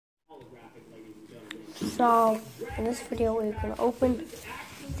So, in this video, we're going to open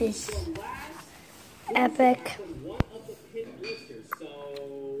this epic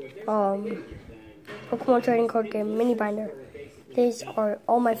Pokemon trading card game mini binder. These are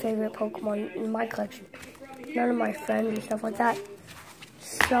all my favorite Pokemon in my collection. None of my friends and stuff like that.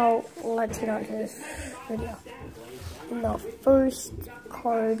 So, let's get on to this video. The first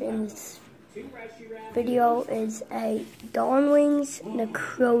card in this video is a Dawnwings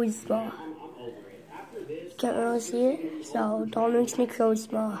Necrozma. Can't really see it. So, Dawnwings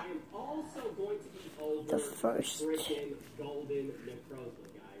Necrozma. The first.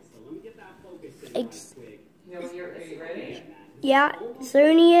 Yeah,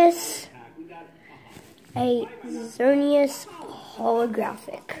 Xerneas. A Xerneas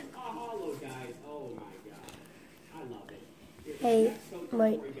holographic. A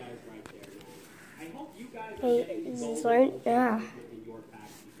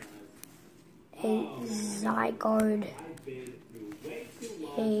Zygarde.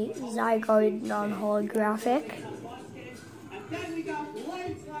 A Zygarde non-holographic.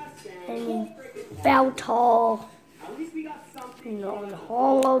 And Beltal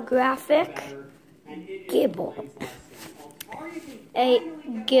non-holographic. Gibble. A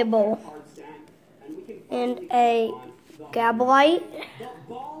Gibble. And a Gablite.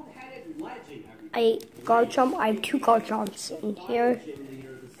 A Garchomp. I have two Garchomps in here.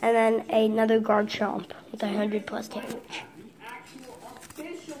 And then another Garchomp with 100+ damage.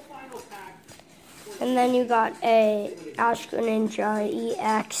 And then you got a Astro Ninja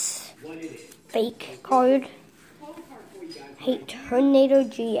EX fake card. A Tornado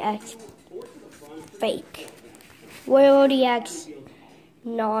GX fake. World EX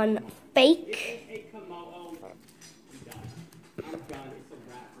non-fake.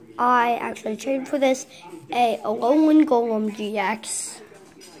 I actually traded for this. A Alolan Golem GX.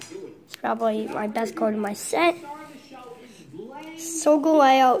 It's probably my best card in my set.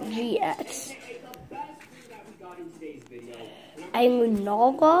 Solgaleo GX. A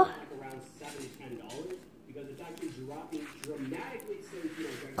Lunala.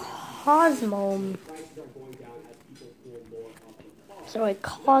 Cosmome. So a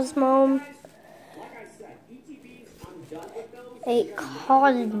Cosmome. A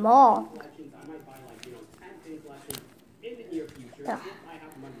Cosmog.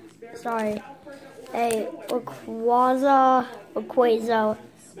 Sorry. A Rayquaza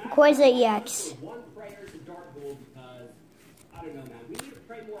EX.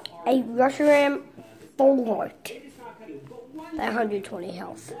 A Reshiram Fullheart. 120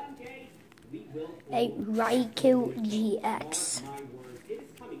 health. A Raikou GX.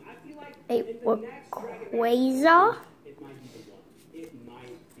 A Rayquaza.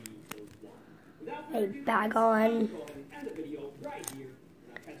 A Bagon.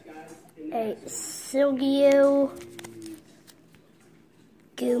 A Silgio.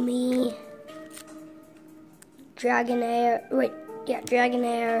 Gumi. Dragonair. Wait, yeah,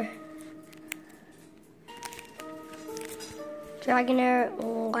 Dragonair. Dragonair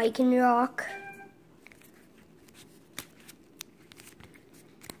Lycanroc.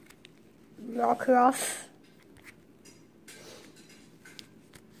 Rockruff.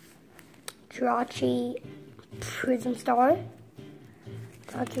 Jirachi Prism Star.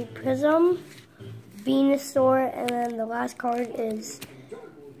 Jirachi Prism. Venusaur, and then the last card is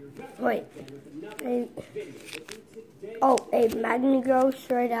a Magnegross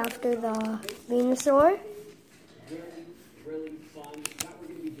right after the Venusaur.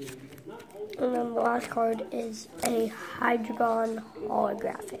 And then the last card is a Hydreigon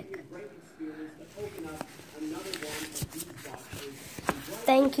holographic.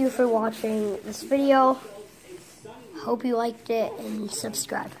 Thank you for watching this video. Hope you liked it and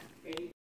subscribe.